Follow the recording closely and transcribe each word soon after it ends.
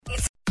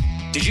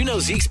Did you know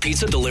Zeke's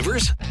Pizza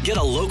delivers? Get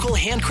a local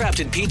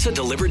handcrafted pizza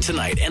delivered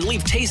tonight and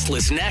leave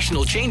tasteless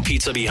national chain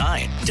pizza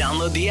behind.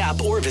 Download the app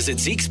or visit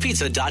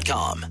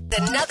Zeke'sPizza.com.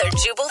 Another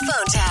Jubal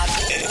phone tab.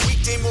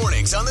 Weekday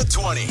mornings on the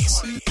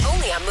 20s.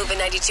 Only on Moving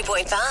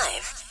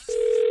 92.5.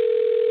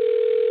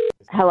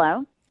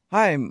 Hello?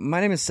 Hi,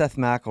 my name is Seth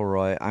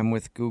McElroy. I'm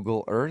with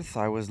Google Earth.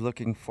 I was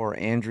looking for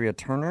Andrea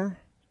Turner.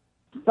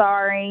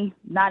 Sorry,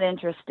 not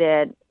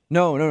interested.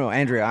 No,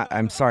 Andrea,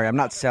 I'm sorry. I'm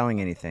not selling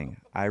anything.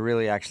 I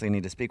really actually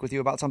need to speak with you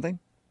about something.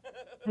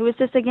 Who is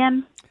this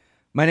again?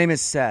 My name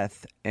is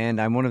Seth, and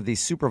I'm one of the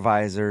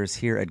supervisors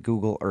here at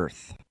Google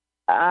Earth.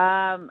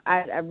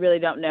 I really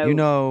don't know. You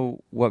know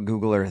what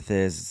Google Earth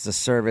is. It's a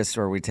service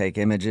where we take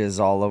images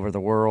all over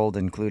the world,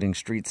 including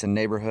streets and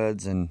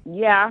neighborhoods. And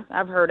Yeah,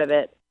 I've heard of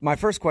it. my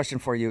first question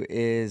for you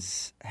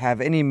is,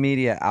 have any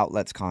media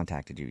outlets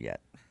contacted you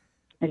yet?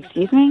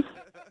 Excuse me?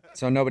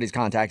 So nobody's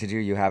contacted you?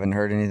 You haven't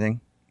heard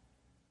anything?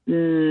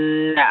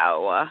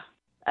 No.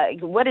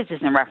 What is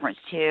this in reference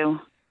to?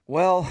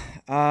 Well,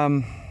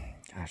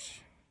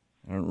 gosh,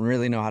 I don't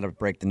really know how to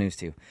break the news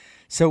to you.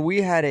 So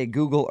we had a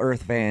Google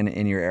Earth van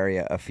in your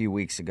area a few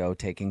weeks ago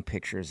taking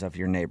pictures of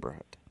your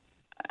neighborhood.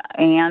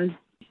 And?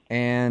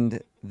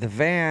 And the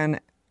van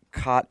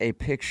caught a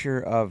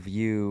picture of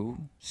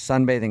you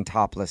sunbathing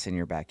topless in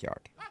your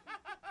backyard.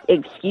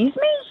 Excuse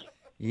me?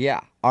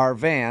 Yeah. Our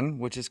van,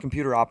 which is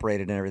computer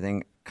operated and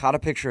everything, caught a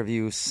picture of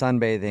you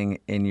sunbathing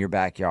in your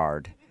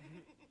backyard.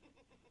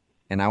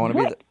 And I want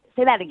to be...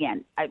 Say that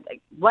again.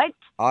 What?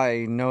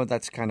 I know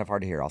that's kind of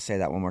hard to hear. I'll say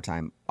that one more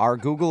time. Our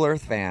Google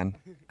Earth van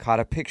caught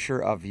a picture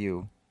of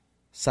you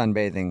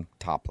sunbathing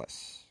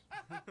topless.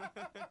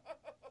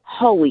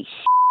 Holy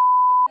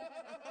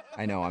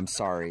I know, I'm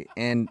sorry.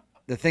 And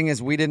the thing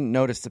is, we didn't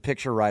notice the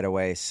picture right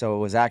away, so it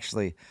was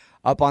actually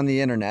up on the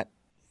internet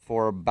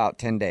for about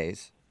 10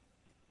 days.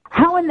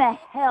 How in the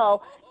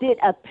hell did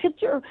a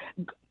picture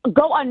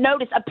go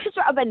unnoticed? A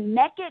picture of a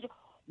naked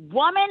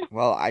woman?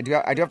 Well, I do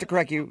have to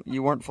correct you.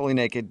 You weren't fully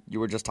naked. You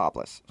were just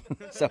topless.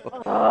 So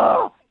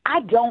I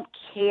don't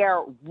care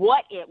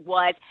what it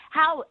was.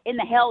 How in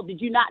the hell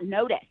did you not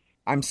notice?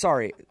 I'm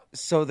sorry.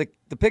 So the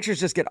pictures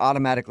just get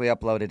automatically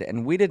uploaded,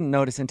 and we didn't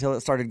notice until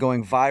it started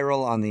going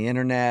viral on the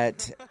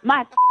internet.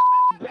 My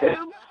boobs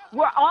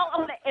were all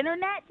on the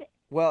internet?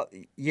 Well,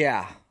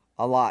 yeah,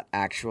 a lot,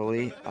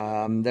 actually.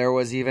 There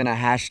was even a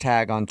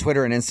hashtag on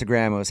Twitter and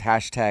Instagram. It was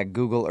hashtag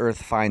Google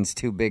Earth finds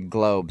two big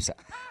globes.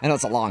 I know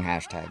it's a long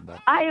hashtag, but...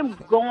 I am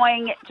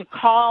going to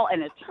call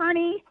an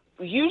attorney.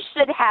 You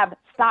should have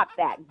stopped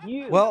that.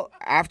 Well,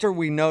 after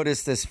we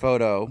noticed this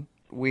photo,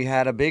 we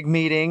had a big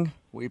meeting.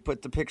 We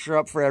put the picture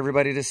up for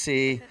everybody to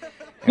see.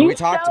 And we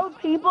talked.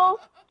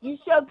 You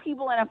showed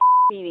people in a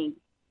meeting.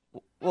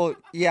 Well,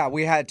 yeah,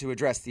 we had to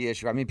address the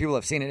issue. I mean, people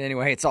have seen it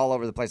anyway. It's all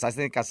over the place. I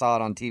think I saw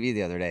it on TV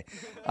the other day.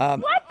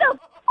 What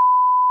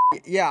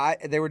the Yeah,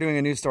 they were doing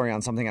a news story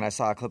on something, and I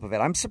saw a clip of it.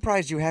 I'm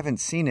surprised you haven't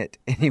seen it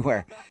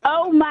anywhere.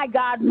 Oh, my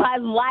God, my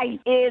life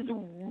is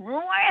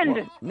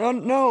ruined.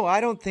 No,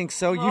 I don't think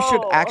so. You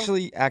should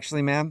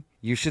actually, ma'am,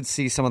 you should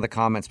see some of the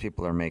comments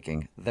people are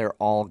making. They're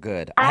all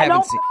good. I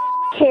don't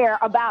care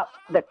about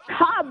the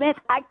comments.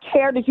 I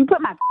care that you put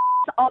my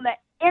on the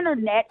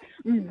internet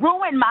and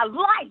ruin my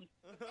life.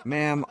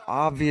 Ma'am,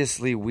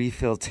 obviously we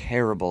feel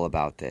terrible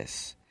about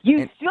this.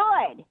 You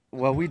should.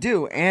 Well, we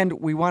do, and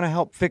we want to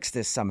help fix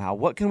this somehow.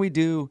 What can we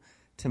do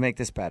to make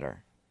this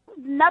better?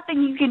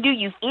 Nothing you can do,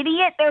 you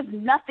idiot. There's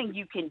nothing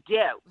you can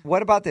do.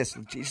 What about this?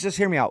 Just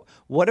hear me out.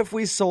 What if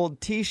we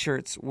sold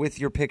T-shirts with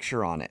your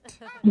picture on it?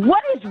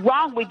 What is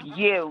wrong with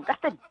you?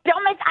 That's the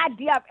dumbest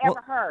idea I've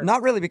ever heard.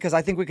 Not really, because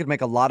I think we could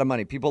make a lot of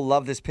money. People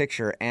love this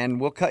picture,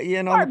 and we'll cut you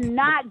in on You are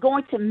not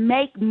going to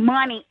make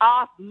money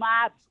off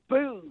my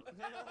boobs.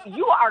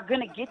 You are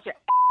going to get your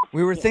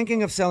We were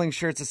thinking of selling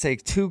shirts that say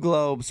 2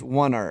 globes,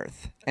 1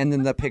 Earth, and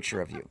then the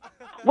picture of you.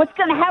 What's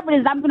going to happen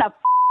is I'm going to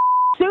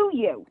sue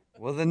you.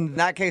 Well, then in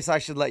that case, I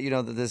should let you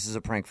know that this is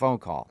a prank phone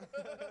call.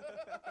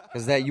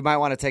 Because you might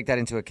want to take that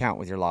into account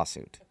with your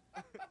lawsuit.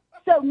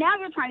 So now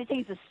you're trying to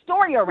change the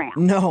story around.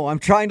 No, I'm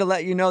trying to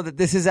let you know that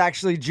this is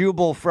actually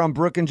Jubal from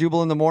Brooke and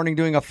Jubal in the Morning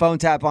doing a phone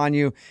tap on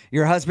you.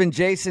 Your husband,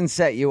 Jason,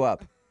 set you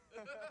up.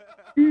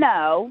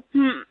 No.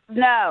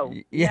 No.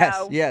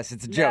 Yes,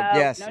 it's a joke. No.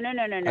 Yes.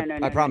 No.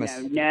 I promise.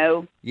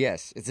 No.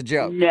 Yes, it's a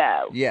joke.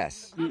 No.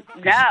 Yes.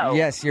 No.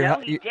 Yes, No,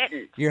 he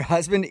didn't. Your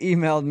husband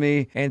emailed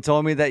me and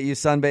told me that you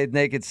sunbathe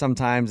naked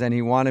sometimes, and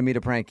he wanted me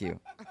to prank you.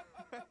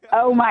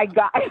 Oh, my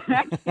God.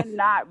 I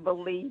cannot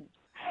believe.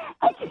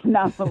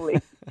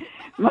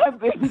 My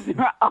boobs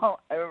are all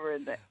over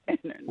the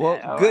internet.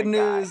 Well, good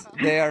news,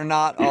 they are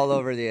not all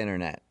over the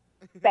internet.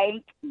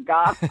 Thank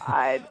God.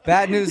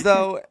 Bad news,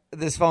 though,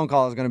 this phone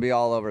call is going to be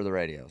all over the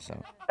radio.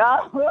 So.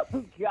 Oh,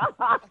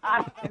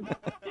 God.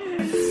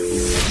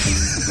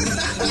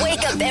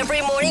 Wake up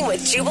every morning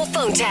with Jubal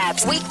phone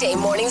tabs. Weekday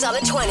mornings on the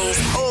 20s.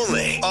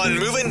 Only on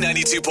Moving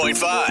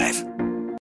 92.5.